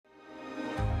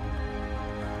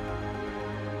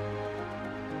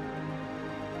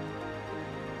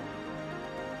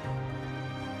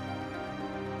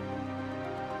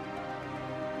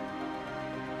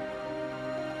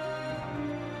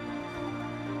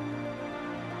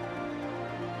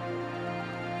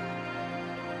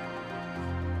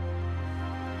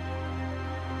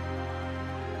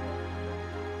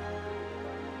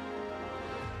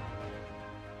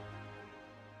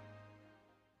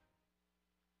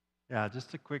Yeah,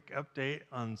 just a quick update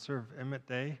on Serve Emmett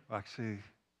Day. Well, actually,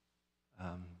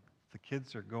 um, the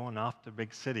kids are going off to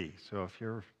Big City. So if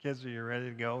your kids are ready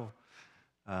to go,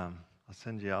 I'll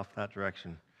send you off that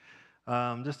direction.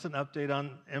 Just an update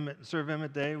on Serve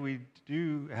Emmett Day. We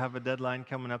do have a deadline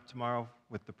coming up tomorrow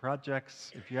with the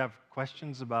projects. If you have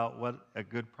questions about what a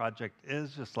good project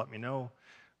is, just let me know.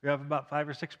 We have about 5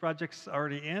 or 6 projects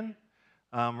already in.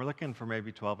 We're looking for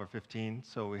maybe 12 or 15,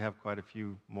 so we have quite a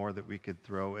few more that we could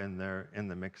throw in there in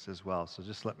the mix as well. So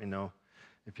just let me know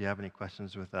if you have any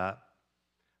questions with that.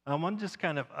 One just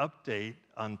kind of update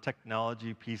on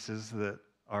technology pieces that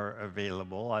are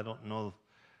available. I don't know,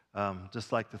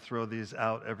 just like to throw these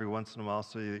out every once in a while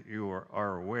so that you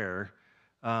are aware.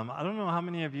 I don't know how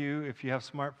many of you, if you have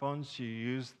smartphones, you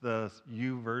use the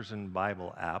YouVersion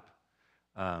Bible app.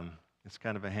 It's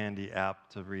kind of a handy app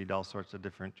to read all sorts of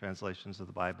different translations of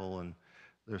the Bible, and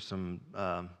there's some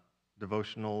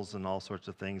devotionals and all sorts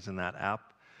of things in that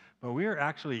app. But we are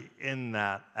actually in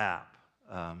that app.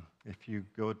 If you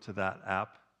go to that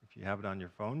app, if you have it on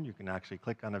your phone, you can actually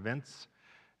click on events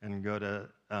and go to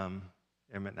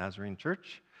Emmett Nazarene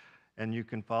Church, and you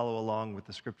can follow along with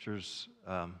the scriptures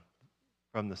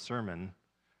from the sermon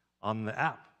on the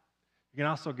app. You can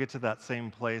also get to that same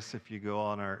place if you go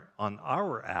on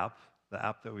our app, the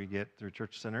app that we get through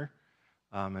Church Center,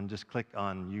 and just click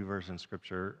on YouVersion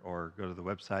Scripture, or go to the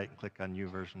website and click on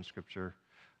YouVersion Scripture.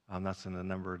 That's in a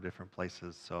number of different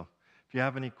places. So if you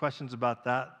have any questions about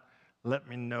that, let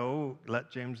me know,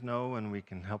 let James know, and we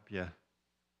can help you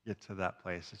get to that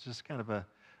place. It's just kind of a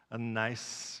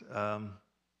nice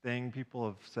thing. People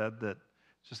have said that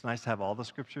it's just nice to have all the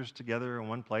scriptures together in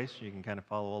one place. You can kind of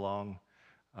follow along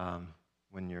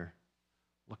when you're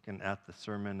looking at the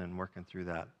sermon and working through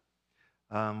that.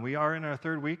 We are in our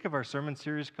 3rd week of our sermon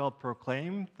series called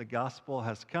Proclaim, the Gospel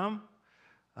Has Come,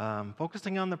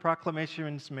 focusing on the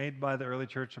proclamations made by the early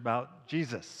church about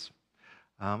Jesus.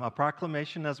 A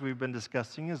proclamation, as we've been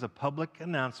discussing, is a public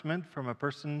announcement from a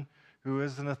person who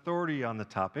is an authority on the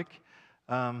topic,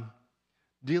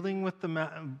 dealing with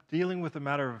a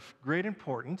matter of great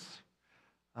importance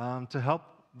to help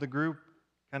the group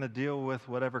kind of deal with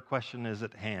whatever question is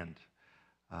at hand.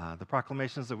 The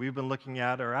proclamations that we've been looking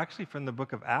at are actually from the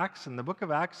book of Acts, and the book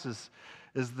of Acts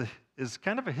is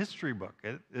kind of a history book.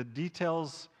 It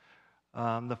details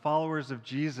the followers of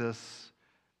Jesus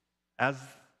as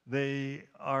they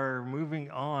are moving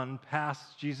on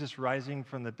past Jesus rising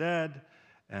from the dead,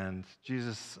 and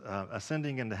Jesus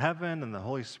ascending into heaven, and the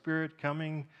Holy Spirit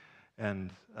coming and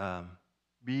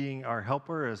being our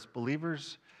helper as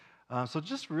believers. So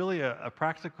just really a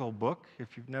practical book.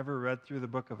 If you've never read through the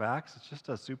book of Acts, it's just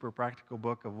a super practical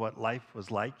book of what life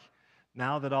was like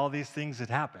now that all these things had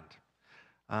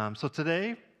happened. So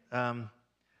today,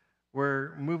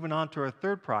 we're moving on to our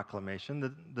 3rd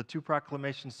proclamation. The 2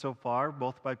 proclamations so far,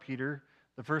 both by Peter.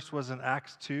 The first was in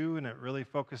Acts 2, and it really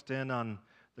focused in on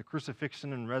the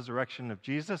crucifixion and resurrection of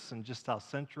Jesus and just how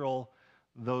central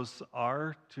those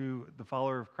are to the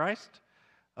follower of Christ.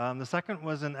 The second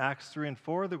was in Acts 3 and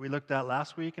 4 that we looked at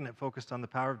last week, and it focused on the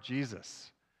power of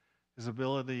Jesus, his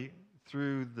ability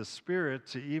through the Spirit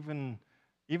to even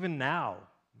now,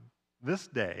 this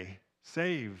day,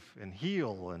 save and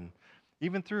heal, and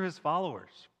even through his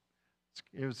followers.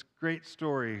 It was a great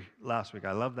story last week.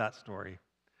 I love that story.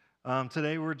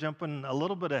 Today we're jumping a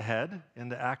little bit ahead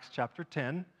into Acts chapter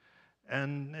 10,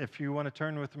 and if you want to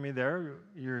turn with me there,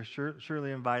 you're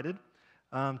surely invited.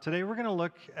 Today we're going to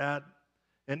look at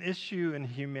an issue in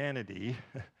humanity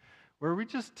where we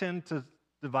just tend to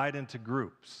divide into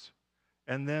groups.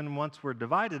 And then once we're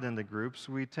divided into groups,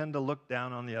 we tend to look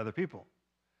down on the other people,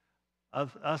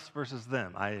 of us versus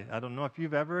them. I don't know if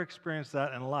you've ever experienced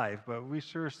that in life, but we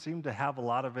sure seem to have a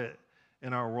lot of it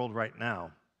in our world right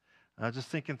now. Just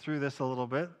thinking through this a little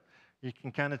bit, you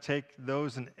can kind of take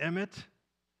those in Emmett.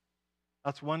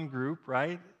 That's one group,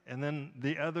 right? And then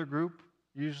the other group,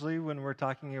 usually when we're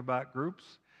talking about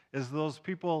groups, is those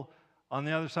people on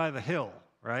the other side of the hill,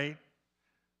 right?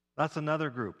 That's another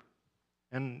group.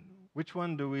 And which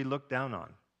one do we look down on?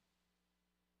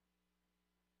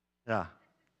 Yeah.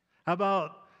 How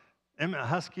about Emmett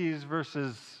Huskies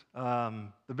versus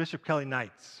the Bishop Kelly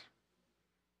Knights?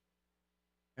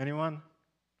 Anyone?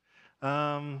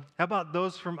 How about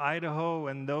those from Idaho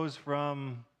and those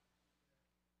from...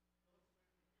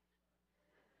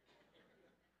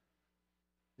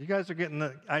 You guys are getting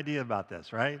the idea about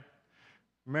this, right?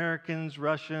 Americans,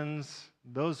 Russians,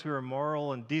 those who are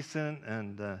moral and decent,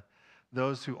 and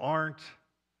those who aren't.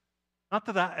 Not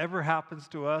that that ever happens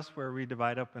to us where we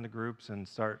divide up into groups and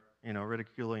start,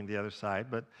 ridiculing the other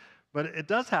side, but it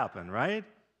does happen, right?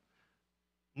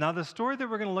 Now, the story that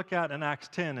we're going to look at in Acts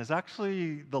 10 is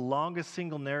actually the longest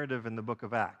single narrative in the book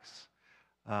of Acts.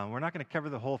 We're not going to cover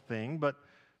the whole thing, but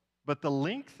the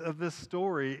length of this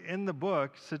story in the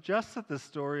book suggests that this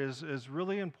story is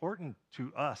really important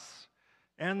to us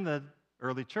and the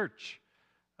early church.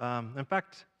 In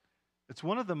fact, it's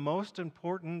one of the most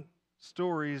important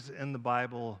stories in the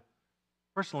Bible,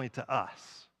 personally to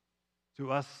us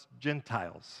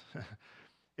Gentiles.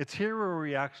 It's here where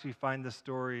we actually find the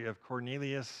story of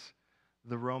Cornelius,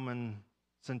 the Roman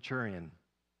centurion.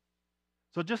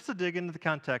 So just to dig into the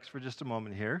context for just a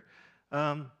moment here,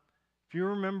 if you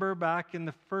remember back in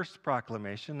the first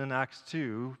proclamation in Acts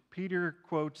 2, Peter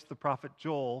quotes the prophet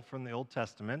Joel from the Old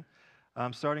Testament.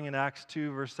 Starting in Acts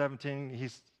 2, verse 17, he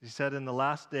said, "In the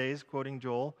last days," quoting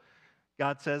Joel,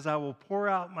 God says, "I will pour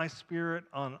out my spirit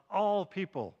on all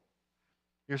people.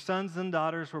 Your sons and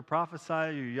daughters will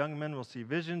prophesy, your young men will see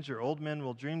visions, your old men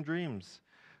will dream dreams."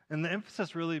 And the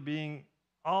emphasis really being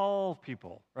all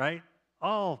people, right?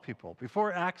 All people.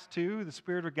 Before Acts 2, the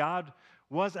Spirit of God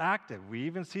was active. We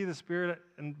even see the Spirit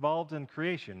involved in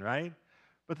creation, right?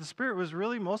 But the Spirit was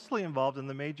really mostly involved in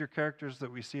the major characters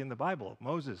that we see in the Bible,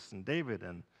 Moses and David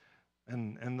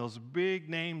and those big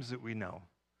names that we know.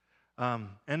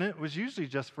 And it was usually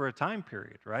just for a time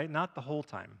period, right? Not the whole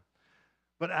time.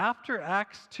 But after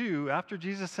Acts 2, after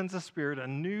Jesus sends the Spirit, a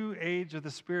new age of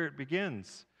the Spirit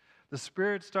begins. The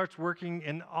Spirit starts working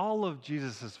in all of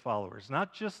Jesus' followers,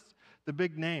 not just the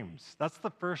big names. That's the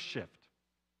first shift.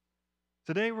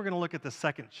 Today we're going to look at the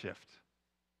second shift.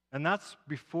 And that's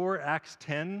before Acts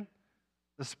 10,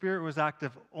 the Spirit was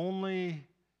active only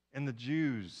in the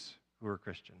Jews who were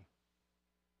Christian.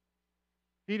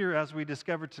 Peter, as we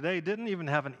discovered today, didn't even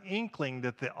have an inkling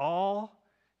that the all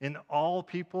in all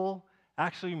people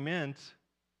actually meant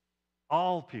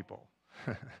all people.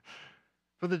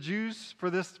 For the Jews,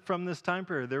 from this time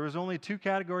period, there was only two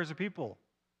categories of people.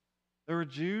 There were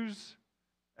Jews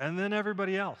and then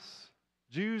everybody else,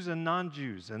 Jews and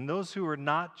non-Jews. And those who were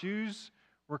not Jews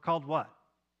were called what?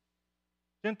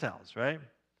 Gentiles, right?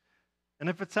 And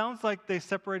if it sounds like they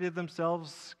separated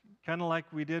themselves kind of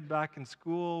like we did back in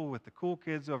school with the cool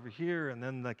kids over here and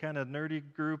then the kind of nerdy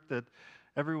group that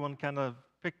everyone kind of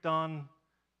picked on,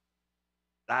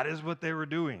 that is what they were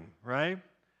doing, right?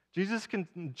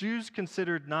 Jews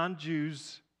considered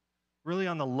non-Jews really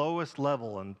on the lowest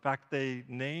level. In fact, they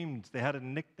had a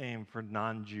nickname for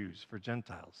non-Jews, for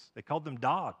Gentiles. They called them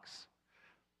dogs.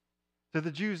 To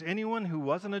the Jews, anyone who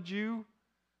wasn't a Jew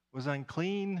was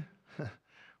unclean,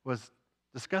 was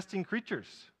disgusting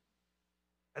creatures.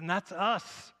 And that's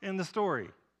us in the story.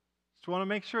 Just want to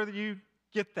make sure that you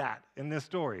get that in this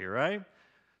story, right?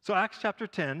 So Acts chapter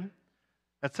 10,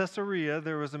 at Caesarea,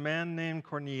 there was a man named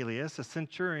Cornelius, a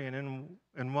centurion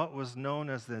in what was known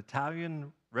as the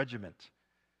Italian regiment.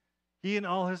 He and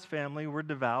all his family were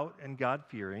devout and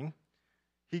God-fearing.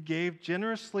 He gave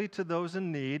generously to those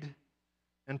in need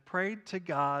and prayed to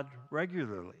God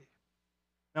regularly.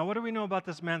 Now, what do we know about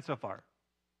this man so far?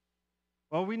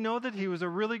 Well, we know that he was a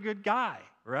really good guy,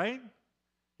 right?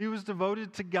 He was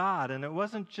devoted to God, and it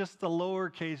wasn't just the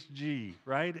lowercase g,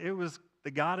 right? It was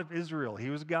the God of Israel. He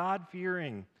was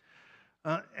God-fearing.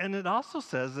 And it also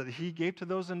says that he gave to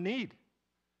those in need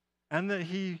and that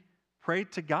he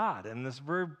prayed to God. And this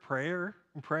verb prayer,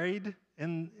 prayed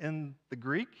in the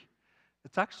Greek,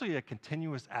 it's actually a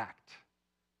continuous act.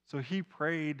 So he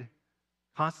prayed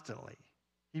constantly.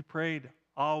 He prayed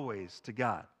always to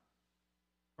God.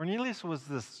 Cornelius was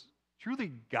this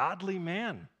truly godly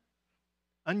man,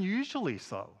 unusually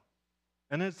so.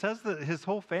 And it says that his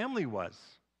whole family was.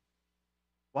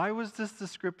 Why was this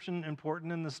description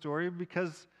important in the story?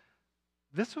 Because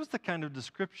this was the kind of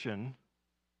description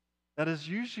that is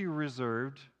usually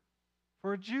reserved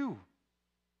for a Jew.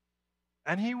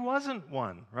 And he wasn't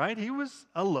one, right? He was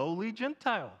a lowly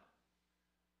Gentile.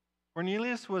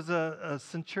 Cornelius was a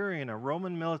centurion, a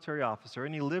Roman military officer,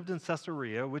 and he lived in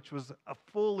Caesarea, which was a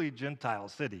fully Gentile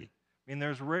city. I mean,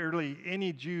 there's rarely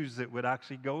any Jews that would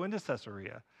actually go into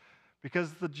Caesarea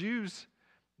because the Jews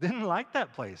didn't like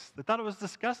that place. They thought it was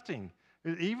disgusting.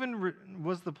 It even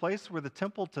was the place where the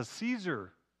temple to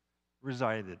Caesar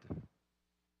resided.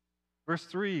 Verse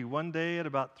 3, one day at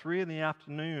about 3 in the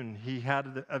afternoon, he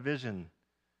had a vision.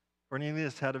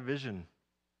 Cornelius had a vision.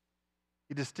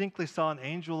 He distinctly saw an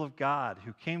angel of God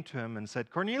who came to him and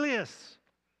said, "Cornelius!"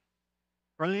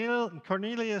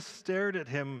 Cornelius stared at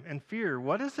him in fear.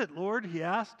 "What is it, Lord?" he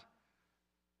asked.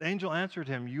 The angel answered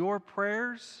him, "Your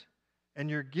prayers and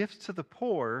your gifts to the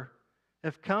poor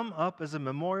have come up as a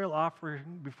memorial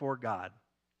offering before God.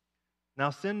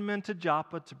 Now send men to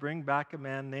Joppa to bring back a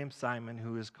man named Simon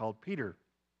who is called Peter.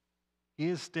 He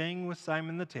is staying with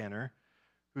Simon the tanner,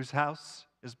 whose house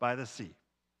is by the sea.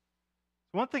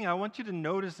 One thing I want you to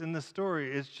notice in this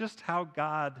story is just how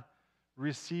God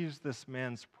receives this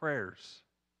man's prayers,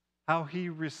 how he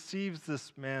receives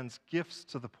this man's gifts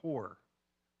to the poor.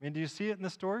 I mean, do you see it in the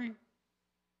story?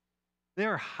 They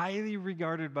are highly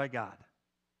regarded by God.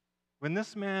 When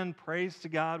this man prays to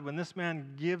God, when this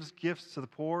man gives gifts to the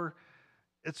poor,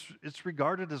 it's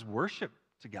regarded as worship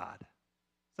to God.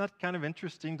 Is that kind of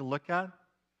interesting to look at?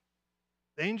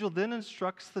 The angel then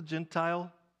instructs the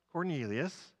Gentile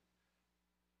Cornelius,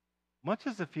 much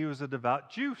as if he was a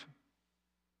devout Jew.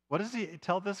 What does he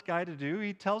tell this guy to do?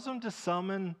 He tells him to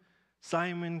summon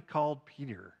Simon called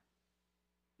Peter.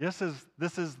 This is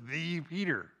the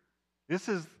Peter. This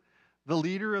is the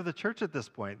leader of the church at this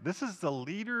point. This is the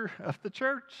leader of the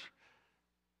church.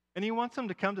 And he wants him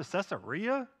to come to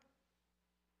Caesarea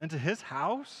and to his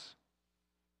house.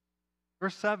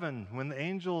 Verse 7, when the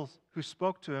angels who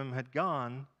spoke to him had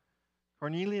gone,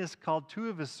 Cornelius called 2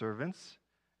 of his servants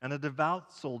and a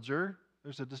devout soldier,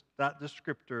 there's that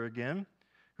descriptor again,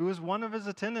 who was one of his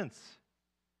attendants.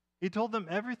 He told them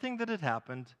everything that had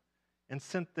happened and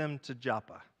sent them to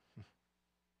Joppa.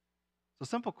 So,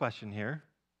 simple question here.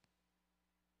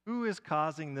 Who is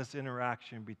causing this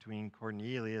interaction between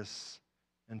Cornelius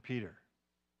and Peter?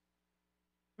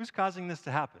 Who's causing this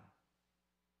to happen?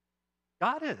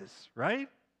 God is, right?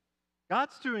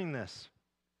 God's doing this.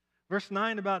 Verse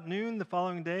 9, about noon the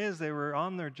following day, as they were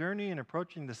on their journey and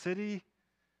approaching the city,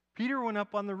 Peter went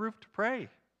up on the roof to pray.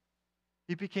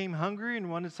 He became hungry and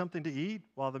wanted something to eat.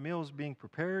 While the meal was being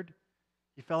prepared,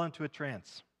 he fell into a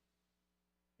trance.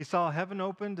 He saw heaven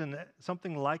opened and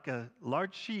something like a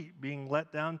large sheet being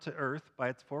let down to earth by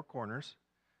its 4 corners.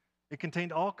 It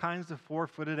contained all kinds of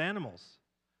 4-footed animals,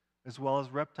 as well as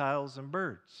reptiles and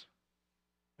birds.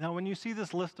 Now, when you see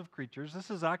this list of creatures, this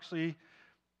is actually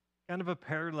kind of a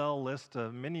parallel list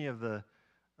of many of the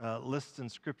lists in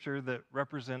Scripture that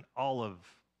represent all of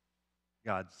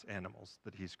God's animals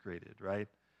that he's created, right?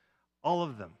 All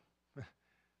of them.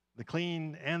 The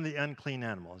clean and the unclean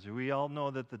animals. We all know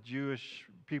that the Jewish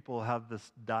people have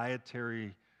this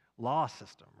dietary law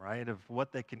system, right? Of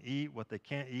what they can eat, what they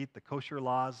can't eat, the kosher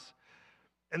laws.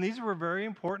 And these were very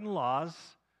important laws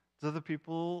to the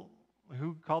people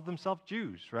who called themselves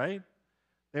Jews, right?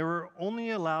 They were only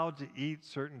allowed to eat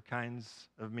certain kinds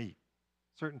of meat,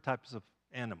 certain types of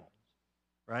animals,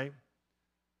 right?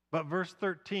 But verse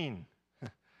 13,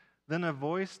 then a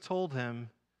voice told him,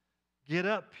 "Get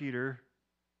up, Peter,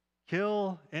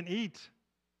 kill and eat."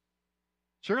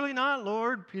 "Surely not,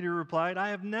 Lord," Peter replied. "I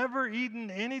have never eaten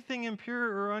anything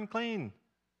impure or unclean."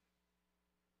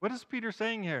 What is Peter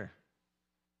saying here?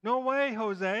 No way,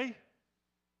 Jose.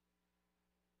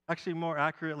 Actually, more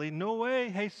accurately, no way,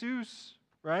 Jesus,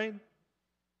 right?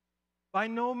 By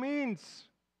no means.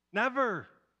 Never.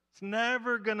 It's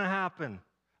never going to happen.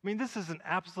 I mean, this is an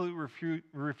absolute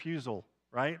refusal,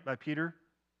 right, by Peter.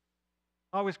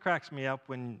 Always cracks me up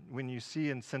when you see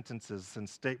in sentences and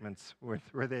statements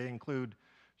where they include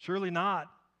surely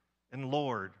not and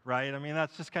Lord, right? I mean,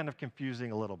 that's just kind of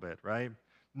confusing a little bit, right?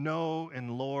 No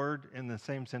and Lord in the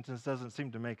same sentence doesn't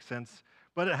seem to make sense,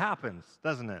 but it happens,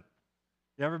 doesn't it?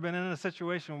 You ever been in a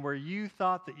situation where you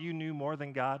thought that you knew more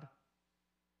than God?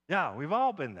 Yeah, we've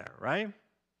all been there, right?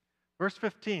 Verse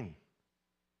 15,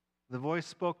 the voice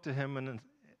spoke to him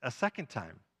a second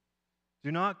time.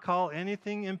 Do not call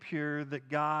anything impure that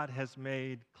God has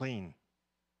made clean.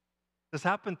 This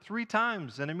happened 3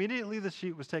 times, and immediately the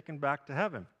sheet was taken back to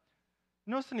heaven.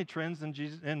 Notice any trends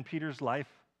in Peter's life?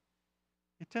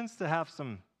 He tends to have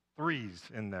some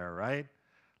 3s in there, right?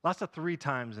 Lots of 3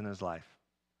 times in his life.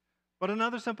 But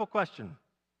another simple question.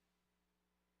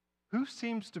 Who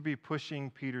seems to be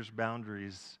pushing Peter's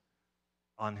boundaries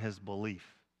on his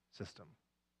belief system?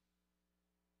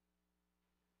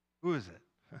 Who is it?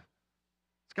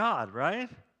 It's God, right?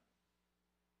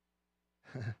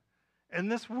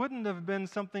 And this wouldn't have been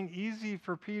something easy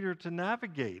for Peter to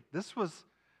navigate.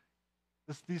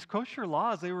 These kosher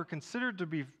laws, they were considered to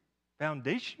be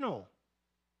foundational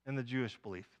in the Jewish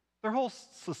belief. Their whole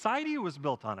society was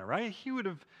built on it, right? He would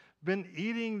have been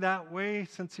eating that way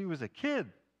since he was a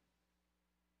kid.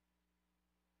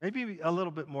 Maybe a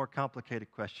little bit more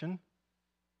complicated question.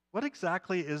 What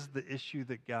exactly is the issue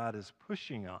that God is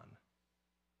pushing on?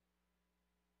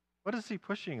 What is he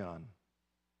pushing on?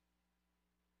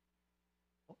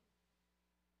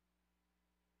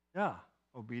 Yeah,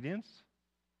 obedience.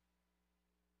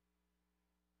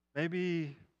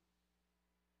 Maybe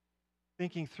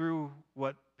thinking through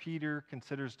what Peter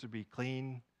considers to be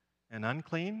clean and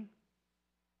unclean.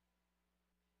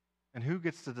 And who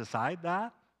gets to decide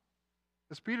that?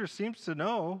 Because Peter seems to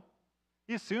know,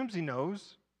 he assumes he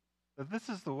knows that this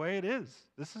is the way it is.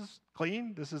 This is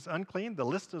clean, this is unclean. The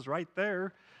list is right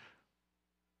there.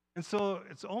 And so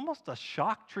it's almost a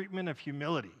shock treatment of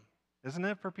humility, isn't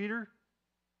it, for Peter?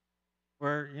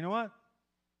 Where, you know what?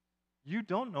 You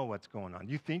don't know what's going on.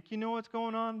 You think you know what's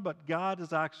going on, but God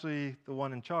is actually the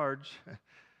one in charge.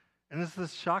 And it's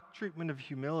this shock treatment of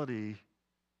humility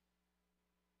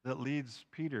that leads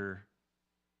Peter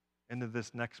into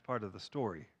this next part of the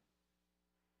story.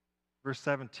 Verse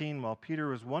 17, while Peter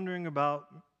was wondering about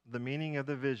the meaning of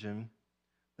the vision,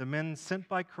 the men sent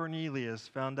by Cornelius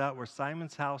found out where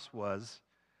Simon's house was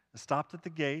and stopped at the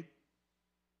gate.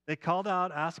 They called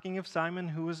out, asking if Simon,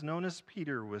 who was known as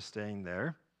Peter, was staying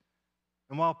there.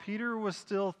 And while Peter was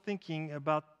still thinking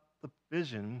about the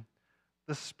vision,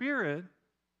 the Spirit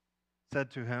said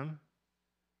to him,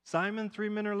 Simon, 3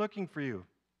 men are looking for you.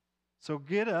 So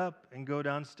get up and go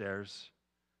downstairs.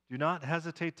 Do not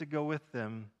hesitate to go with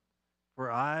them, for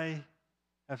I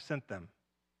have sent them.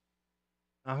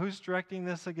 Now, who's directing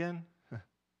this again?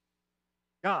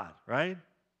 God, right?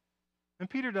 And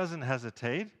Peter doesn't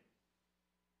hesitate.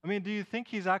 I mean, do you think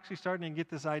he's actually starting to get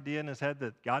this idea in his head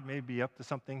that God may be up to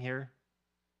something here?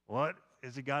 What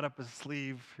has he got up his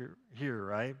sleeve here,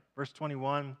 right? Verse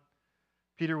 21,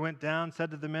 Peter went down,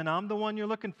 said to the men, I'm the one you're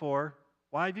looking for.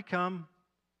 Why have you come?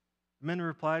 The men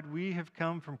replied, we have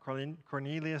come from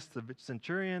Cornelius the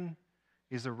centurion.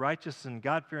 He's a righteous and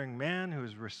God-fearing man who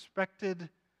is respected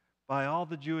by all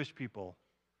the Jewish people.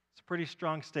 It's a pretty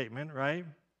strong statement, right?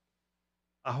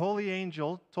 A holy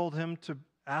angel told him to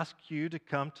ask you to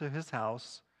come to his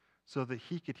house so that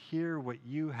he could hear what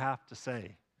you have to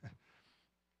say.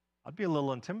 I'd be a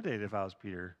little intimidated if I was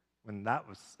Peter when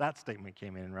that statement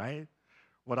came in, right?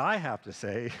 What I have to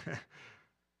say.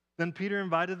 Then Peter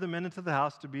invited the men into the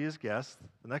house to be his guests.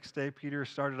 The next day, Peter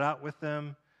started out with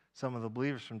them. Some of the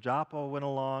believers from Joppa went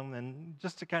along. And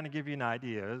just to kind of give you an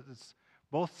idea, it's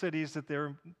both cities that they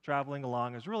were traveling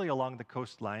along is really along the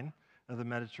coastline of the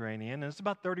Mediterranean. And it's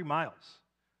about 30 miles.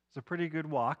 It's a pretty good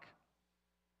walk.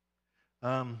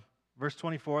 Verse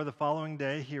 24, the following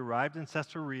day, he arrived in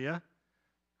Caesarea.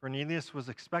 Cornelius was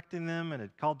expecting them and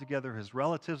had called together his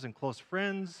relatives and close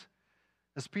friends.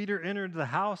 As Peter entered the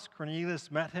house,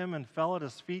 Cornelius met him and fell at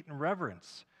his feet in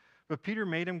reverence. But Peter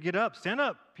made him get up. Stand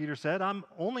up, Peter said. I'm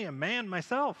only a man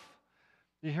myself.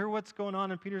 You hear what's going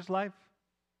on in Peter's life?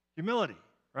 Humility,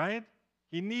 right?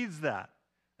 He needs that.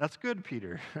 That's good,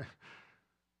 Peter.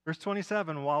 Verse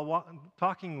 27, while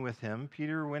talking with him,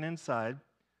 Peter went inside,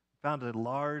 found a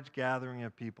large gathering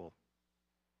of people.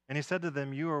 And he said to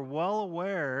them, you are well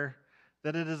aware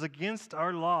that it is against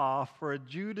our law for a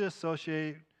Jew to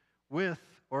associate with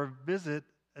or visit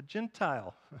a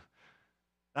Gentile.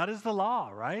 That is the law,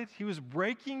 right? He was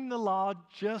breaking the law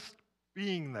just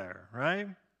being there, right?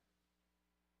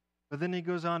 But then he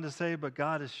goes on to say, but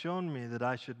God has shown me that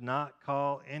I should not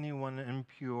call anyone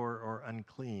impure or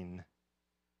unclean.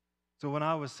 So when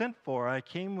I was sent for, I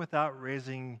came without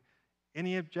raising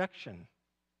any objection.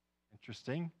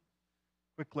 Interesting.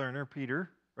 Quick learner, Peter,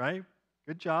 right?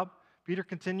 Good job. Peter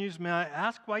continues, may I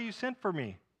ask why you sent for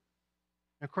me?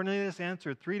 And Cornelius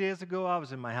answered, 3 days ago I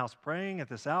was in my house praying at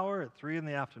this hour at 3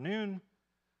 p.m.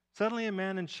 Suddenly a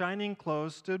man in shining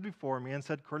clothes stood before me and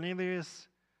said, Cornelius,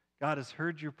 God has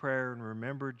heard your prayer and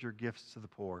remembered your gifts to the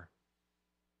poor.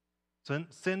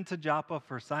 Send to Joppa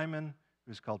for Simon,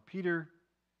 who's called Peter.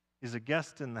 He's a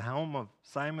guest in the home of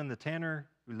Simon the tanner,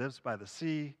 who lives by the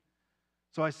sea.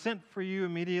 So I sent for you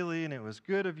immediately, and it was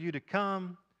good of you to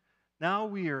come. Now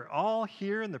we are all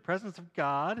here in the presence of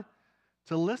God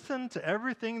to listen to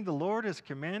everything the Lord has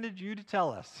commanded you to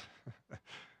tell us.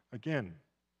 Again,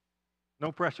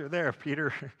 no pressure there,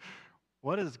 Peter.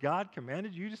 What has God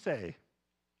commanded you to say?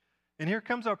 And here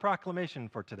comes our proclamation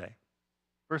for today.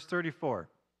 Verse 34.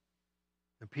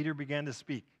 And Peter began to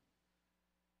speak.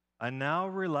 I now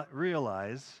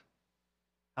realize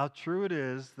how true it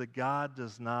is that God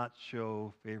does not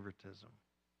show favoritism,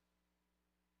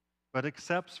 but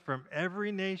accepts from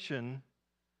every nation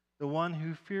the one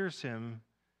who fears him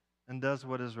and does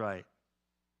what is right.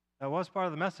 That was part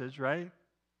of the message, right?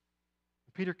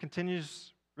 Peter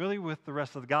continues really with the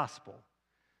rest of the gospel.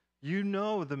 You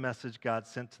know the message God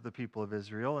sent to the people of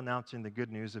Israel, announcing the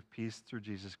good news of peace through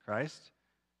Jesus Christ,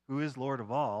 who is Lord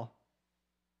of all.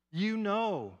 You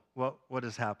know what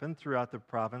has happened throughout the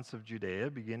province of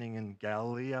Judea, beginning in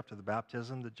Galilee after the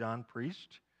baptism that John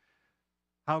preached.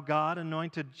 How God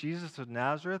anointed Jesus of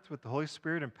Nazareth with the Holy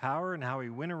Spirit and power, and how he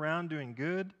went around doing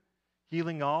good,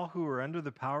 healing all who were under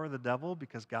the power of the devil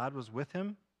because God was with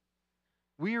him.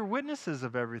 We are witnesses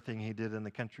of everything he did in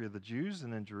the country of the Jews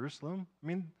and in Jerusalem. I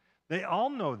mean, they all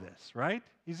know this, right?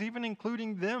 He's even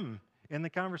including them in the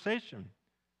conversation.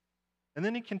 And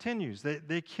then he continues,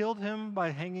 they killed him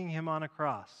by hanging him on a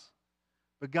cross.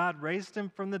 But God raised him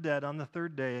from the dead on the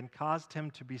third day and caused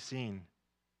him to be seen.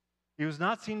 He was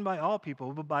not seen by all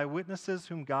people, but by witnesses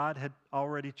whom God had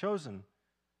already chosen,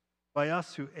 by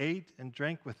us who ate and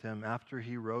drank with him after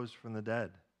he rose from the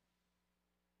dead.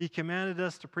 He commanded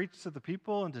us to preach to the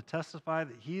people and to testify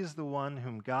that he is the one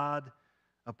whom God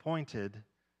appointed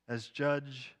as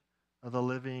judge of the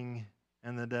living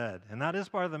and the dead. And that is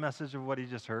part of the message of what he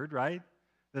just heard, right?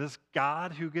 That it's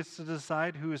God who gets to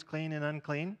decide who is clean and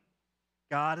unclean.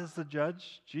 God is the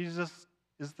judge. Jesus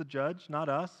is the judge, not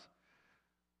us.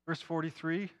 Verse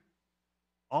 43,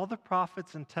 all the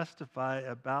prophets and testify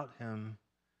about him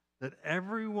that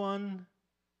everyone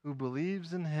who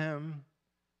believes in him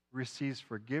receives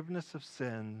forgiveness of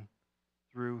sin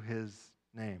through his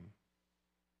name.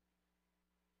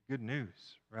 Good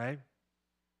news, right?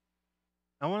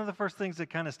 Now, one of the first things that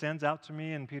kind of stands out to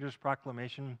me in Peter's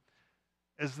proclamation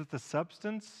is that the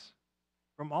substance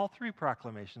from all three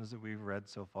proclamations that we've read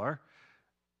so far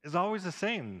is always the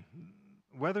same.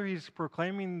 Whether he's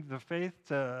proclaiming the faith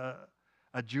to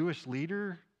a Jewish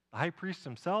leader, the high priest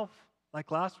himself,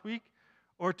 like last week,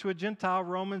 or to a Gentile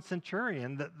Roman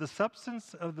centurion, the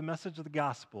substance of the message of the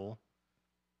gospel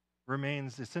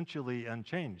remains essentially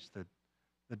unchanged.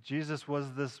 That Jesus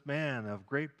was this man of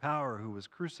great power who was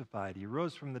crucified. He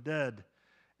rose from the dead,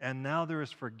 and now there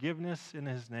is forgiveness in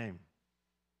his name.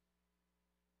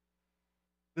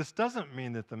 This doesn't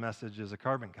mean that the message is a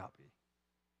carbon copy.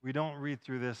 We don't read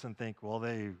through this and think, well,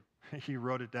 he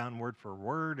wrote it down word for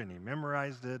word, and he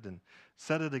memorized it and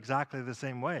said it exactly the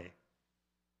same way.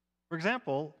 For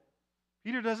example,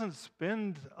 Peter doesn't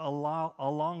spend a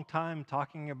long time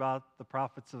talking about the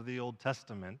prophets of the Old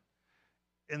Testament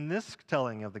in this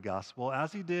telling of the gospel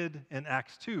as he did in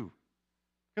Acts 2,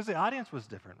 because the audience was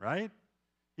different, right?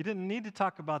 He didn't need to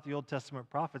talk about the Old Testament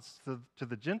prophets to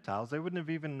the Gentiles. They wouldn't have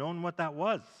even known what that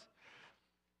was.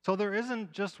 So there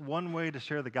isn't just one way to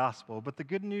share the gospel, but the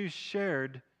good news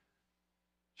shared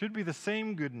should be the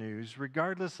same good news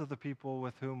regardless of the people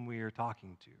with whom we are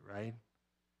talking to, right?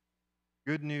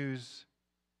 Good news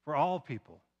for all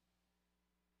people.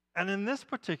 And in this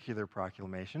particular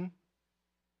proclamation,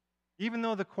 even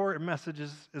though the core message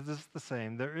is the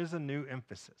same, there is a new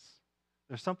emphasis.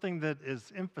 There's something that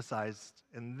is emphasized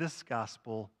in this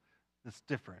gospel that's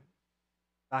different.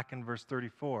 Back in verse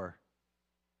 34,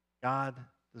 God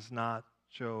does not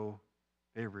show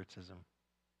favoritism.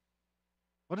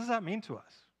 What does that mean to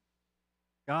us?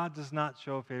 God does not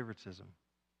show favoritism.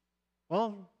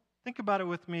 Well, think about it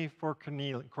with me for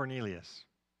Cornelius.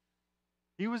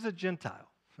 He was a Gentile,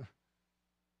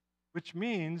 which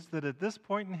means that at this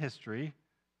point in history,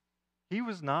 he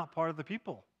was not part of the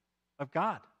people of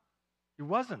God. He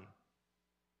wasn't.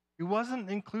 He wasn't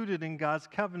included in God's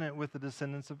covenant with the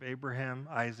descendants of Abraham,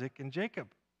 Isaac, and Jacob.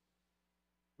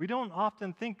 We don't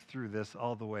often think through this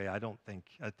all the way, I don't think.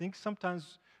 I think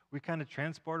sometimes we kind of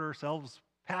transport ourselves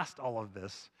past all of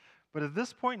this. But at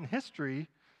this point in history,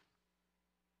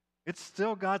 it's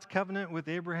still God's covenant with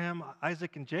Abraham,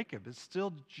 Isaac, and Jacob. It's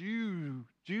still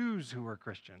Jews who are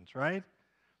Christians, right?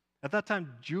 At that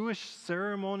time, Jewish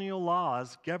ceremonial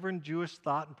laws governed Jewish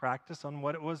thought and practice on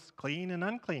what it was clean and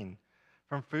unclean,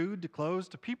 from food to clothes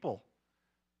to people.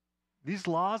 These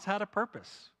laws had a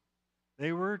purpose.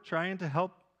 They were trying to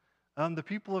help the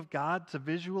people of God to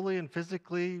visually and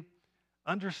physically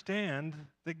understand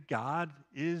that God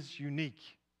is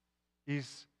unique.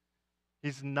 He's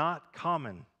not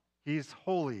common. He's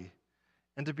holy.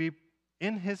 And to be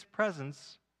in his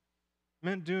presence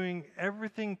meant doing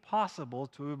everything possible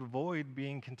to avoid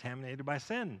being contaminated by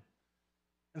sin.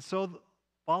 And so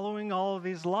following all of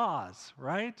these laws,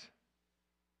 right?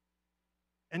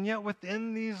 And yet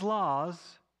within these laws,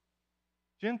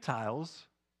 Gentiles,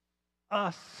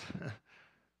 us,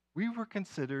 we were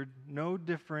considered no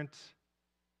different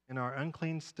in our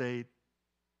unclean state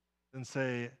than,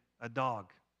 say, a dog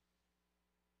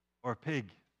or a pig.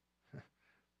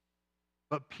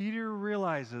 But Peter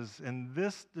realizes in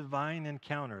this divine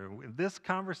encounter, this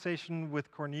conversation with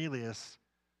Cornelius,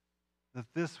 that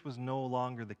this was no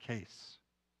longer the case.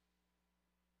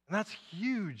 And that's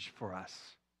huge for us.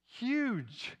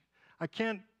 Huge. I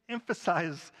can't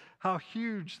emphasize how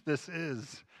huge this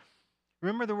is.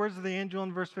 Remember the words of the angel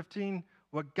in verse 15?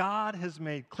 What God has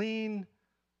made clean,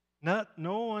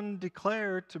 no one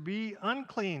declare to be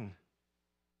unclean.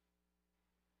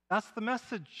 That's the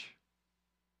message.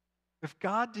 If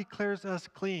God declares us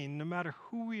clean, no matter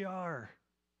who we are,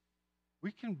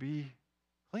 we can be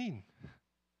clean. In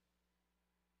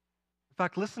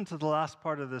fact, listen to the last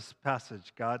part of this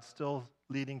passage. God's still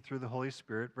leading through the Holy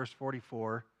Spirit. Verse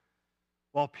 44.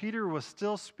 While Peter was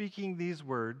still speaking these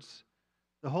words,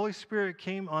 the Holy Spirit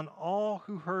came on all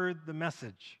who heard the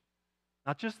message.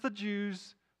 Not just the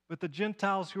Jews, but the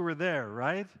Gentiles who were there,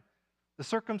 right? The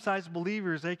circumcised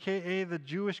believers, aka the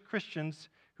Jewish Christians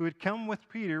who had come with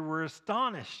Peter, were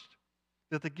astonished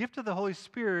that the gift of the Holy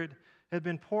Spirit had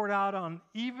been poured out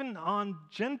even on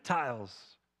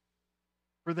Gentiles.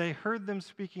 For they heard them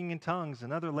speaking in tongues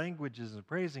and other languages and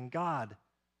praising God.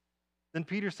 Then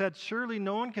Peter said, "Surely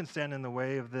no one can stand in the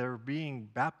way of their being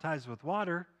baptized with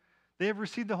water. They have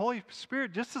received the Holy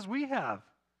Spirit just as we have."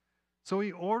 So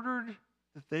he ordered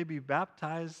that they be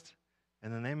baptized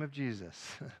in the name of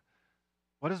Jesus.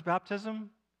 What is baptism?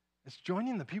 It's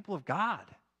joining the people of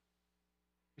God,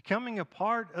 becoming a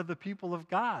part of the people of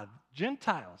God,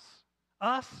 Gentiles,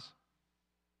 us.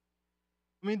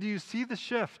 I mean, do you see the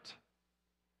shift?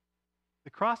 The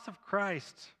cross of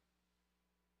Christ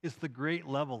is the great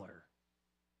leveler.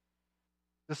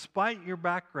 Despite your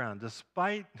background,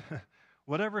 despite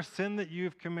whatever sin that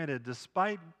you've committed,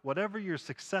 despite whatever your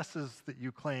successes that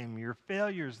you claim, your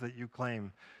failures that you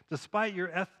claim, despite your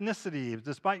ethnicity,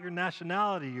 despite your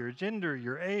nationality, your gender,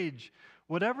 your age,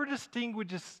 whatever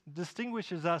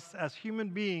distinguishes us as human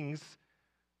beings,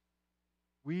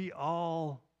 we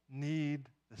all need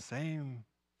the same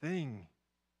thing.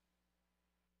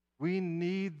 We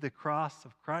need the cross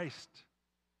of Christ.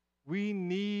 We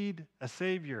need a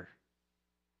Savior.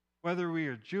 Whether we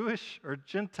are Jewish or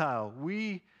Gentile,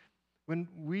 we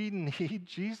need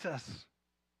Jesus.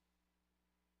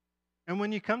 And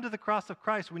when you come to the cross of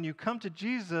Christ, when you come to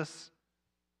Jesus,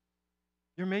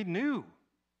 you're made new.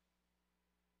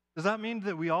 Does that mean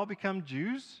that we all become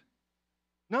Jews?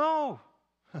 No.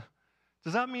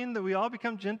 Does that mean that we all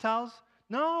become Gentiles?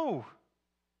 No.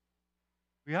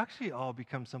 We actually all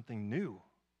become something new,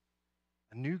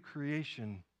 a new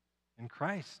creation in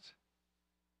Christ.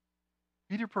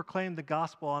 Peter proclaimed the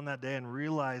gospel on that day and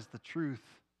realized the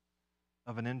truth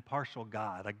of an impartial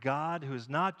God, a God who is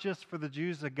not just for the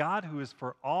Jews, a God who is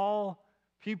for all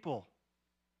people.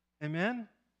 Amen?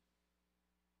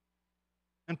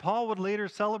 And Paul would later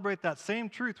celebrate that same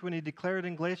truth when he declared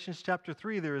in Galatians chapter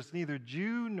 3, there is neither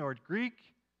Jew nor Greek,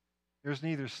 there's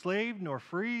neither slave nor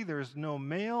free, there's no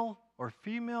male or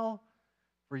female,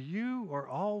 for you are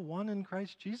all one in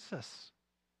Christ Jesus.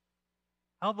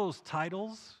 How those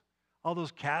titles, all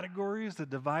those categories that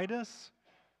divide us,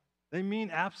 they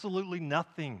mean absolutely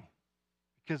nothing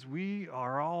because we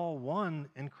are all one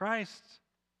in Christ.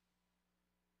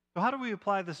 So how do we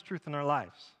apply this truth in our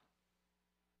lives?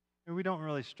 We don't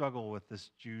really struggle with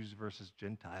this Jews versus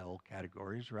Gentile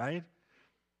categories, right?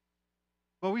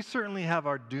 But we certainly have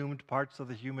our doomed parts of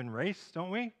the human race, don't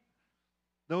we?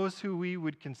 Those who we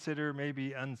would consider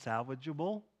maybe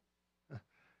unsalvageable,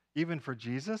 even for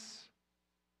Jesus.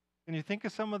 Can you think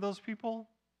of some of those people?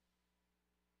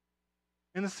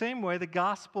 In the same way, the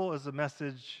gospel is a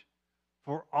message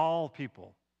for all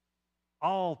people.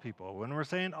 All people. When we're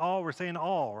saying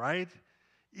all, right?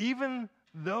 Even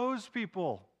those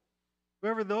people,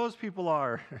 whoever those people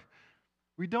are,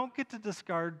 we don't get to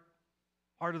discard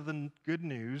part of the good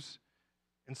news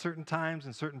in certain times,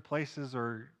 in certain places,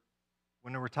 or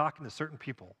when we're talking to certain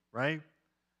people, right?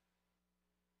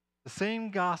 The same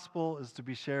gospel is to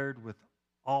be shared with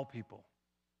all people.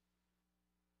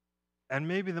 And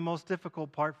maybe the most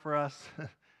difficult part for us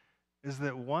is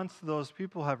that once those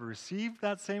people have received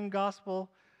that same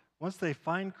gospel, once they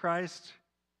find Christ,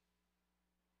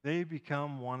 they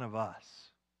become one of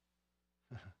us.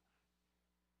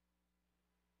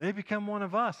 They become one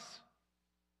of us.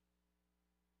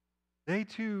 They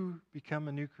too become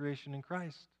a new creation in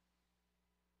Christ.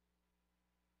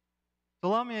 So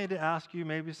allow me to ask you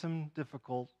maybe some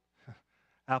difficult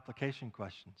application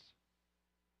questions.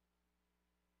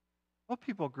 What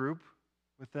people group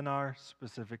within our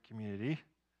specific community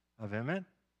of Emmett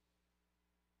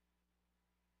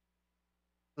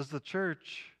does the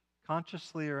church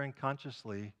consciously or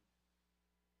unconsciously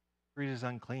treat as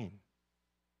unclean?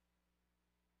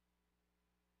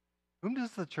 Whom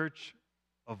does the church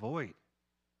avoid?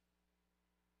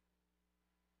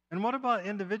 And what about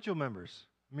individual members?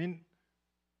 I mean,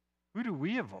 who do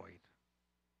we avoid?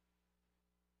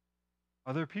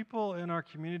 Are there people in our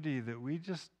community that we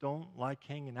just don't like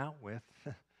hanging out with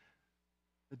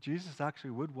that Jesus actually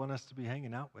would want us to be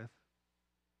hanging out with?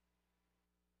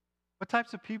 What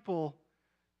types of people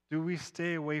do we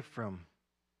stay away from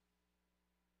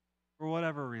for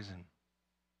whatever reason?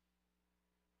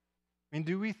 I mean,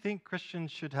 do we think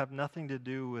Christians should have nothing to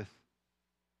do with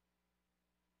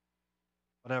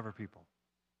whatever people?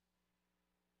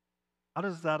 How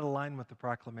does that align with the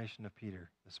proclamation of Peter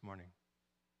this morning?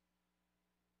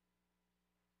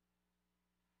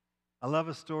 I love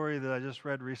a story that I just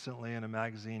read recently in a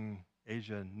magazine,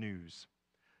 Asia News.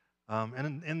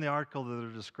 And in the article, they're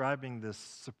describing this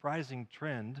surprising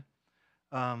trend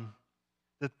um,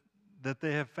 that, that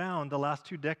they have found the last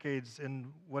 2 decades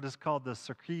in what is called the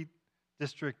Sakrit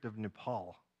district of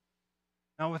Nepal.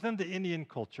 Now, within the Indian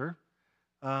culture,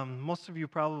 most of you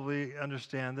probably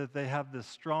understand that they have this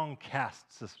strong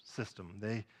caste system.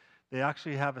 They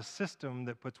actually have a system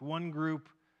that puts one group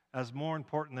as more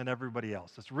important than everybody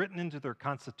else. It's written into their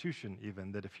constitution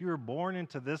even, that if you were born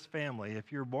into this family,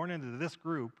 if you're born into this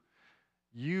group,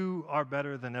 you are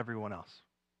better than everyone else.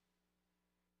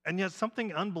 And yet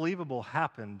something unbelievable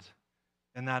happened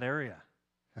in that area.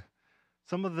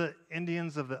 Some of the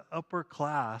Indians of the upper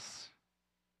class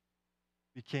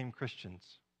became Christians.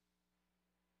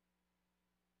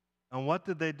 And what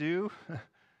did they do?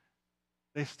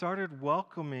 They started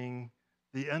welcoming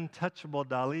the untouchable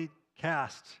Dalit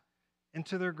caste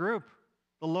into their group,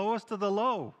 the lowest of the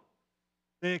low.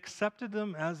 They accepted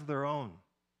them as their own.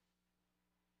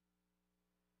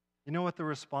 You know what the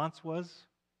response was?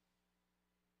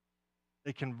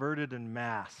 They converted en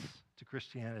masse to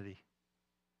Christianity.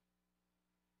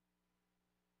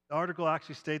 The article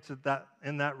actually states that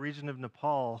in that region of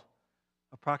Nepal,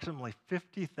 approximately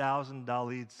 50,000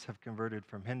 Dalits have converted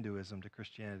from Hinduism to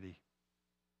Christianity.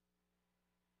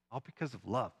 All because of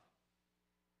love.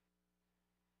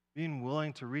 Being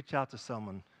willing to reach out to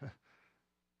someone.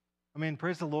 I mean,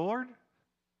 praise the Lord.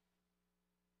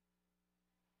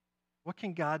 What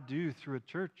can God do through a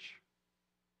church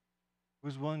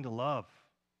who's willing to love,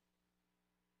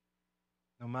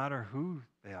 no matter who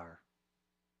they are?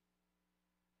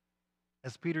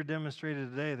 As Peter demonstrated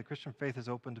today, the Christian faith is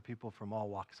open to people from all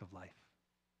walks of life.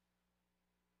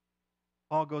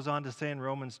 Paul goes on to say in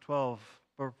Romans 12,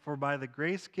 for by the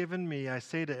grace given me, I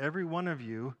say to every one of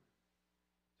you,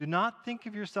 do not think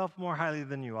of yourself more highly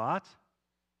than you ought,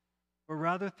 but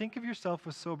rather think of yourself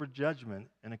with sober judgment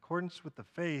in accordance with the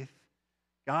faith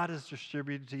God has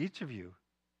distributed to each of you.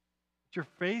 It's your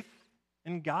faith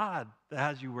in God that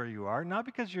has you where you are, not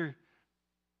because you're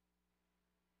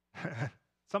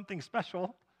something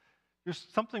special. You're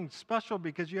something special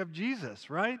because you have Jesus,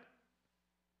 right?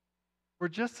 For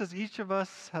just as each of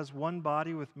us has one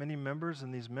body with many members,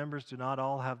 and these members do not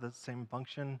all have the same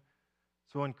function,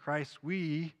 so in Christ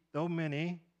we, though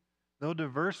many, though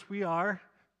diverse we are,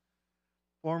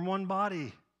 form one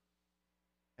body,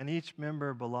 and each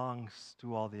member belongs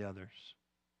to all the others.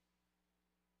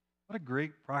 What a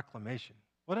great proclamation.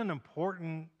 What an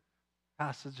important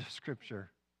passage of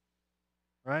Scripture,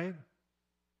 right?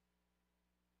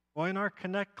 Well, in our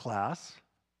Connect class,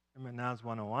 NAS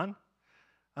 101,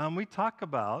 we've talked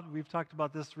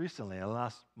about this recently, the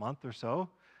last month or so,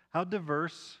 how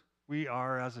diverse we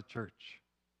are as a church.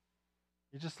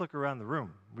 You just look around the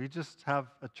room. We just have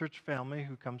a church family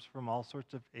who comes from all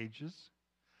sorts of ages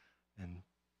and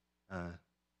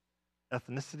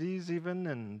ethnicities even,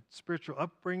 and spiritual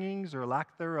upbringings or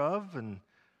lack thereof, and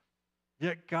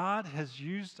yet God has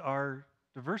used our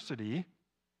diversity,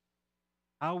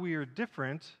 how we are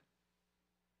different,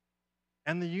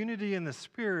 and the unity in the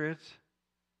Spirit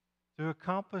to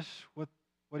accomplish what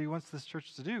He wants this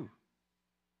church to do.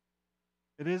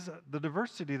 It is the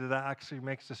diversity that actually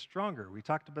makes us stronger. We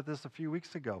talked about this a few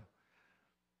weeks ago.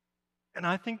 And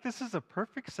I think this is a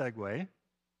perfect segue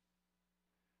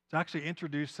to actually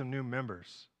introduce some new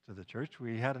members to the church.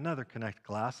 We had another Connect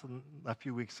class a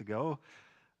few weeks ago.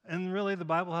 And really, the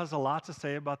Bible has a lot to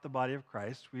say about the body of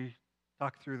Christ. We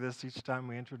talk through this each time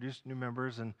we introduce new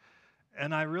members. And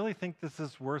I really think this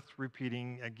is worth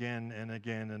repeating again and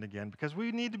again and again, because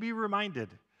we need to be reminded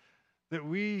that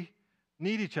we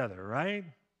need each other, right?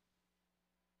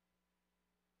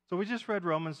 So we just read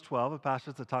Romans 12, a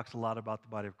passage that talks a lot about the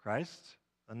body of Christ.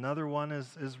 Another one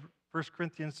is 1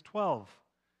 Corinthians 12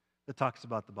 that talks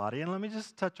about the body. And let me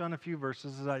just touch on a few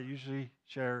verses that I usually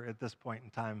share at this point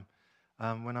in time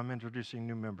when I'm introducing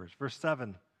new members. Verse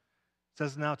 7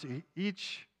 says, now to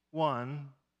each one,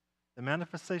 the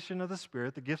manifestation of the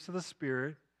Spirit, the gifts of the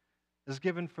Spirit, is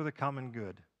given for the common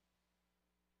good.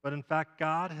 But in fact,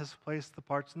 God has placed the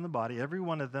parts in the body, every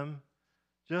one of them,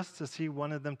 just as He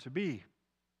wanted them to be.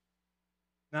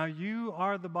 Now you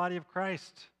are the body of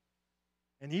Christ,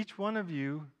 and each one of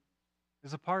you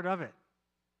is a part of it.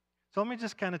 So let me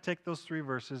just kind of take those 3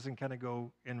 verses and kind of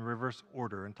go in reverse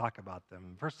order and talk about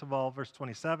them. First of all, verse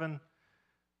 27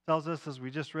 tells us, as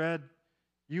we just read,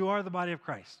 you are the body of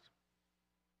Christ.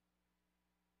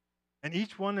 And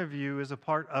each one of you is a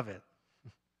part of it.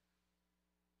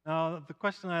 Now, the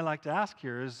question I like to ask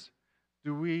here is,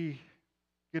 do we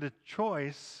get a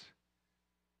choice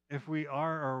if we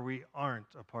are or we aren't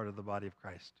a part of the body of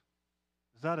Christ?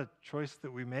 Is that a choice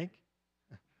that we make?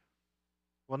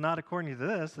 Well, not according to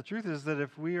this. The truth is that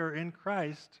if we are in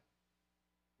Christ,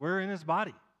 we're in his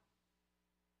body.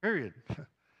 Period.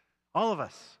 All of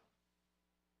us.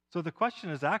 So the question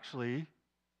is actually,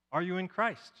 are you in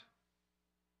Christ?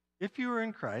 If you are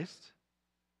in Christ,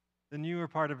 then you are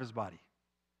part of his body.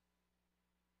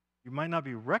 You might not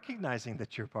be recognizing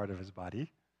that you're part of his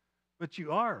body, but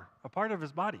you are a part of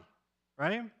his body,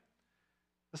 right?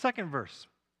 The second verse,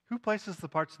 who places the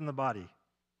parts in the body?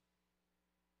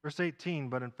 Verse 18,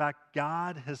 but in fact,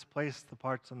 God has placed the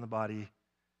parts in the body,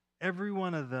 every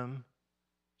one of them,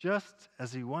 just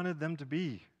as he wanted them to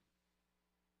be.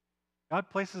 God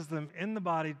places them in the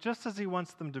body just as he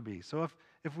wants them to be. So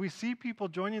if we see people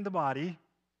joining the body,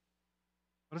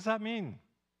 what does that mean?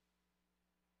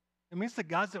 It means that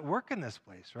God's at work in this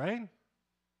place, right?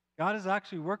 God is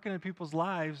actually working in people's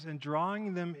lives and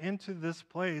drawing them into this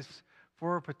place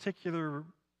for a particular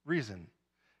reason.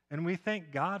 And we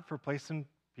thank God for placing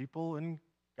people in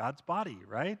God's body,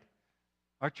 right?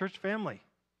 Our church family.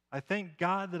 I thank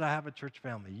God that I have a church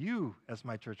family, you as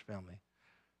my church family.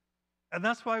 And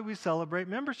that's why we celebrate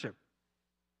membership.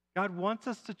 God wants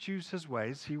us to choose his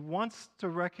ways. He wants us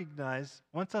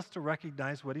to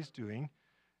recognize what he's doing.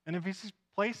 And if he's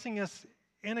placing us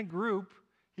in a group,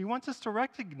 he wants us to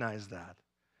recognize that.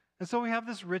 And so we have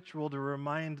this ritual to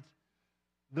remind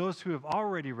those who have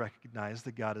already recognized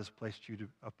that God has placed you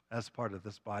as part of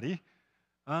this body.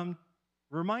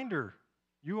 Reminder,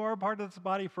 you are a part of this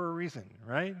body for a reason,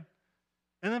 right?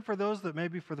 And then for those that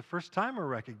maybe for the first time are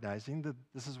recognizing that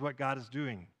this is what God is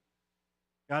doing.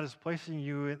 God is placing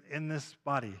you in this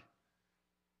body.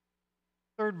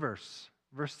 Third verse,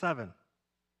 verse 7.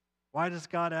 Why does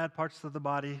God add parts to the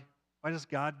body? Why does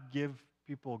God give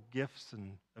people gifts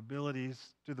and abilities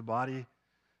to the body?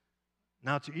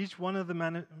 Now to each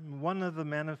I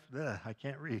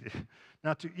can't read.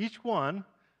 Now to each one,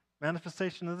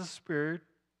 manifestation of the Spirit,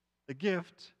 the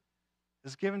gift,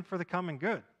 is given for the common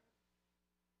good.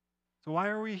 So why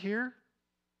are we here?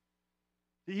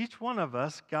 To each one of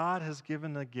us, God has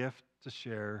given a gift to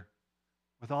share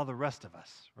with all the rest of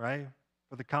us, right?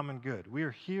 For the common good. We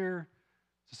are here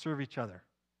to serve each other.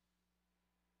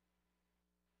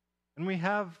 And we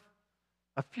have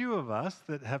a few of us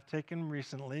that have taken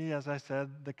recently, as I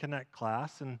said, the Connect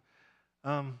class, and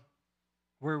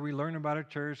where we learn about our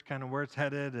church, kind of where it's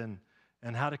headed,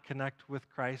 and how to connect with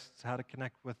Christ, how to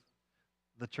connect with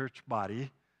the church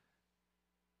body.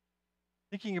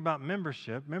 Thinking about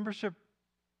membership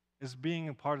is being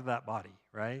a part of that body,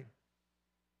 right?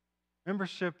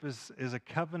 Membership is a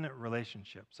covenant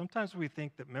relationship. Sometimes we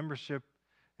think that membership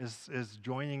is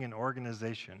joining an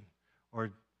organization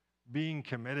or being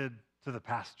committed to the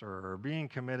pastor or being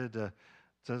committed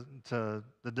to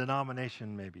the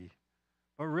denomination maybe.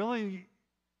 But really,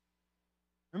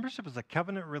 membership is a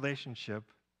covenant relationship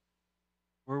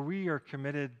where we are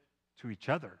committed to each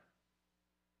other,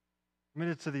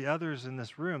 committed to the others in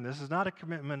this room. This is not a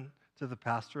commitment to the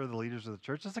pastor or the leaders of the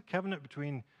church. It's a covenant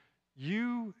between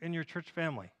you and your church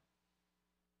family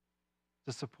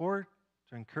to support,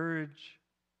 to encourage,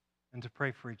 and to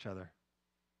pray for each other.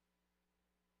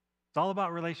 It's all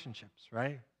about relationships,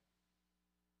 right?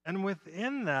 And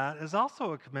within that is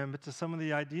also a commitment to some of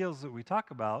the ideals that we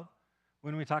talk about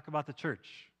when we talk about the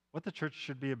church, what the church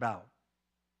should be about.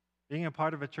 Being a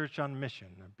part of a church on mission,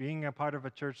 being a part of a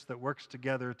church that works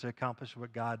together to accomplish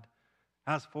what God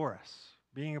has for us,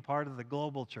 being a part of the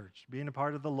global church, being a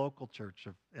part of the local church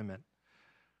of Emmett.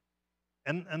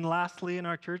 And lastly, in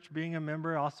our church, being a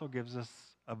member also gives us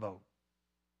a vote,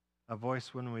 a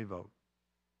voice when we vote.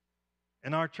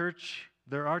 In our church,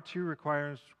 there are two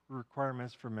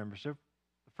requirements for membership.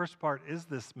 The first part is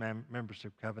this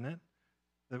membership covenant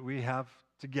that we have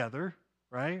together,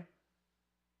 right?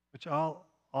 Which all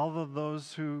of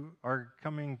those who are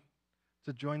coming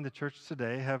to join the church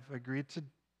today have agreed to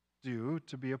do,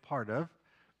 to be a part of.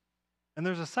 And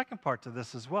there's a second part to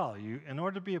this as well. In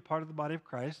order to be a part of the body of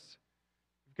Christ,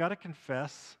 you've got to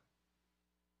confess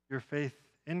your faith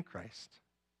in Christ.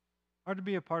 Hard to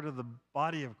be a part of the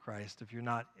body of Christ if you're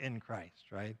not in Christ,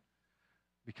 right?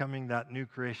 Becoming that new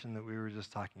creation that we were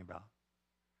just talking about.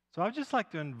 So I'd just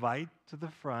like to invite to the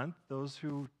front those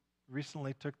who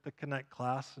recently took the Connect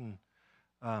class and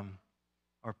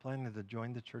are planning to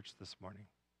join the church this morning.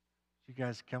 You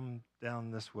guys come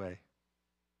down this way.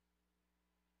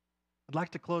 I'd like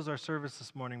to close our service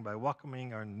this morning by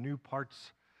welcoming our new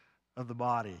parts of the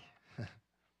body.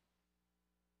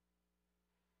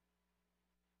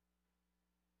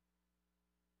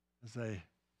 As they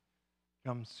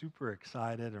come super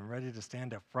excited and ready to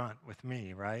stand up front with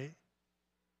me, right?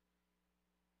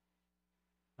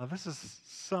 This is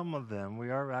some of them. We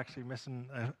are actually missing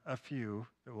a few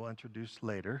that we'll introduce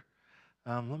later.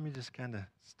 Let me just kind of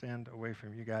stand away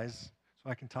from you guys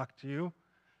so I can talk to you.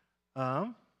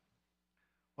 Well,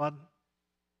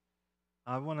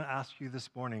 I want to ask you this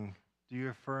morning, do you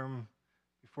affirm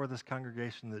before this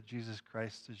congregation that Jesus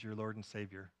Christ is your Lord and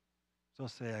Savior? So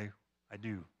say, I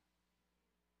do.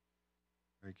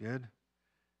 Very good.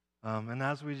 And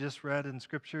as we just read in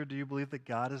Scripture, do you believe that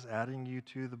God is adding you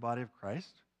to the body of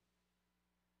Christ?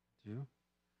 Do.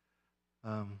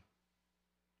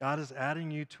 God is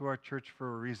adding you to our church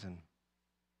for a reason.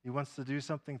 He wants to do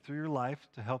something through your life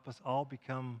to help us all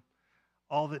become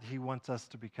all that He wants us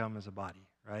to become as a body,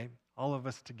 right? All of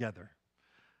us together.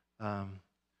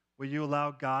 Will you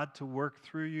allow God to work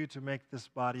through you to make this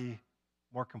body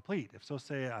more complete? If so,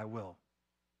 say, I will.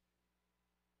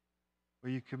 Will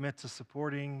you commit to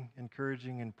supporting,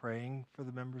 encouraging, and praying for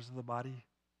the members of the body?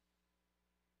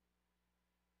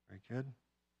 Very good.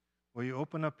 Will you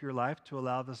open up your life to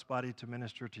allow this body to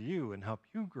minister to you and help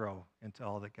you grow into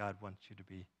all that God wants you to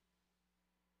be?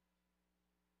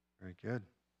 Very good.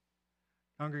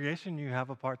 Congregation, you have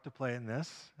a part to play in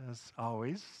this, as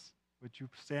always. Would you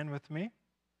stand with me?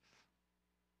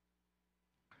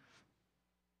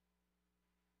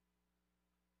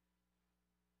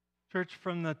 Church,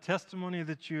 from the testimony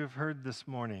that you have heard this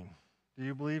morning, do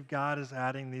you believe God is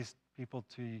adding these people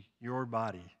to your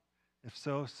body? If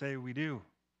so, say we do.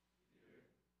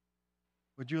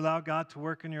 Would you allow God to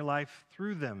work in your life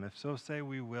through them? If so, say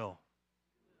we will.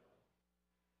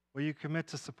 Will you commit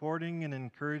to supporting and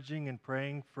encouraging and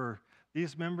praying for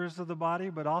these members of the body,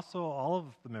 but also all of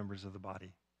the members of the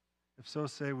body? If so,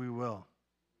 say we will.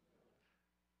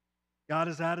 God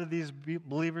has added these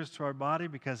believers to our body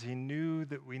because He knew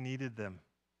that we needed them.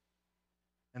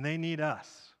 And they need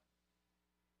us.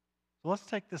 So let's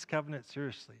take this covenant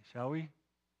seriously, shall we?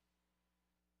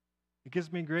 It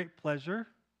gives me great pleasure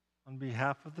on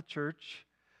behalf of the church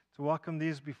to welcome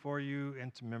these before you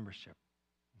into membership.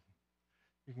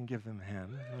 You can give them a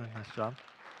hand. Nice job.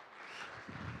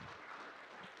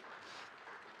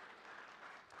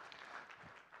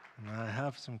 And I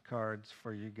have some cards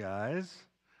for you guys.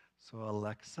 So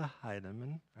Alexa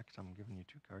Heidemann, actually I'm giving you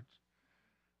 2 cards.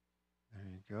 There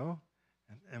you go.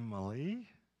 And Emily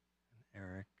and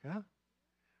Erica,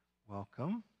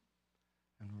 welcome.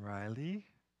 And Riley,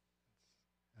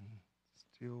 and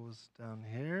Steele was down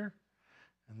here.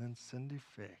 And then Cindy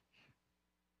Fake.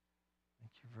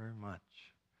 Thank you very much.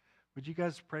 Would you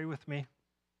guys pray with me?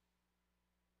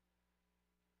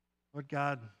 Lord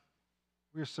God,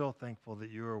 we're so thankful that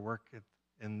you are working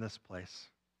in this place,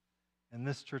 in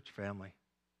this church family.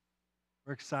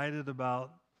 We're excited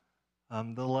about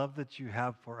the love that you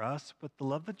have for us, but the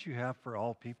love that you have for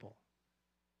all people.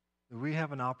 That we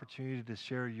have an opportunity to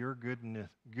share your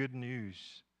good news,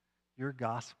 your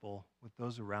gospel with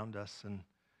those around us and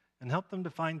help them to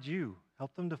find you,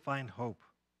 help them to find hope.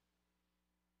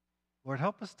 Lord,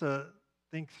 help us to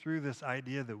think through this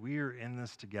idea that we are in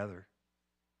this together.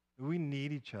 That we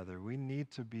need each other. We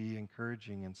need to be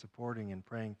encouraging and supporting and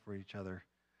praying for each other.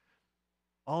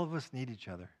 All of us need each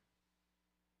other.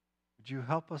 Would you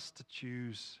help us to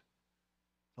choose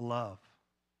to love?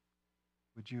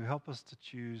 Would you help us to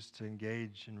choose to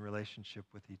engage in relationship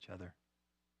with each other?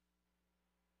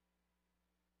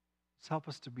 Just help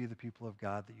us to be the people of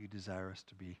God that you desire us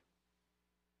to be.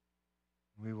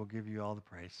 We will give you all the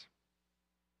praise.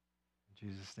 In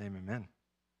Jesus' name, amen.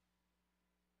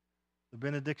 The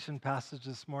benediction passage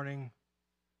this morning,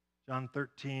 John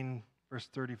 13, verse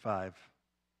 35.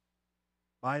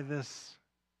 By this,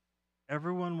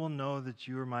 everyone will know that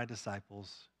you are my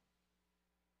disciples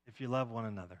if you love one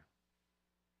another.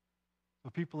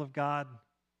 So people of God,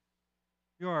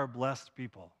 you are a blessed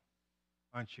people,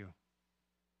 aren't you?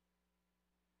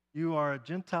 You are a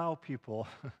Gentile people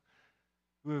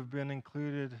who have been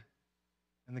included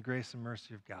in the grace and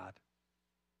mercy of God.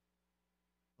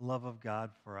 The love of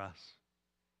God for us.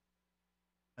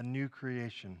 A new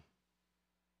creation.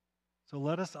 So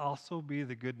let us also be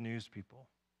the good news people.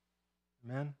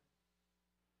 Amen?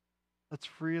 Let's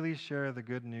freely share the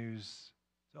good news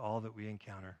to all that we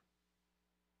encounter.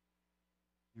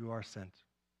 You are sent.